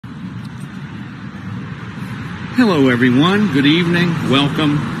Hello everyone, good evening,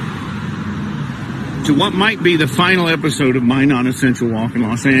 welcome to what might be the final episode of my non-essential walk in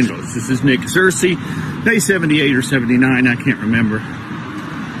Los Angeles. This is Nick Searcy, day 78 or 79, I can't remember.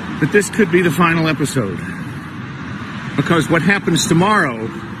 But this could be the final episode, because what happens tomorrow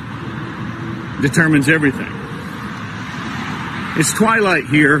determines everything. It's twilight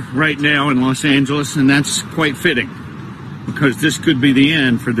here right now in Los Angeles, and that's quite fitting, because this could be the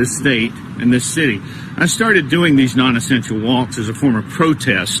end for this state and this city. I started doing these non-essential walks as a form of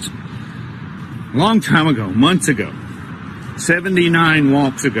protest a long time ago, months ago, 79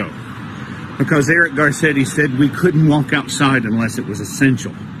 walks ago, because Eric Garcetti said we couldn't walk outside unless it was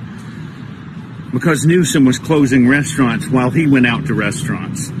essential, because Newsom was closing restaurants while he went out to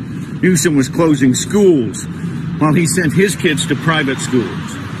restaurants. Newsom was closing schools while he sent his kids to private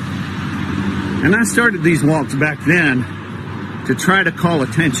schools. And I started these walks back then to try to call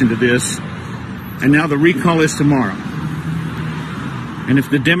attention to this, and now the recall is tomorrow. And if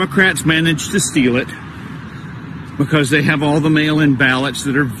the Democrats manage to steal it, because they have all the mail-in ballots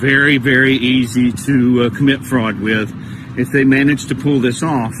that are very, very easy to commit fraud with, if they manage to pull this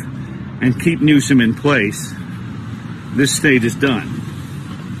off and keep Newsom in place, this state is done.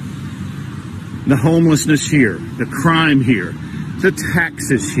 The homelessness here, the crime here, the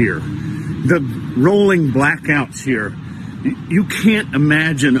taxes here, the rolling blackouts here. You can't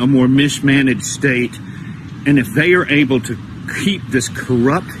imagine a more mismanaged state, and if they are able to keep this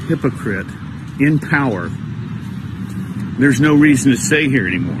corrupt hypocrite in power, there's no reason to stay here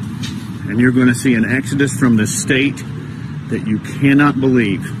anymore. And you're going to see an exodus from this state that you cannot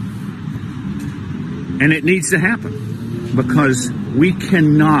believe. And it needs to happen, because we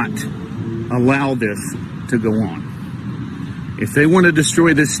cannot allow this to go on. If they want to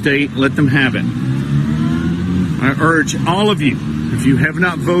destroy this state, let them have it. I urge all of you, if you have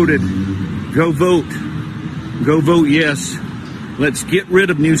not voted, go vote. Go vote yes. Let's get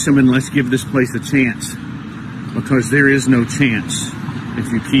rid of Newsom and let's give this place a chance, because there is no chance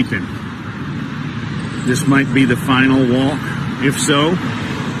if you keep him. This might be the final walk. If so,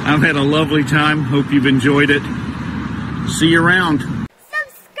 I've had a lovely time. Hope you've enjoyed it. See you around.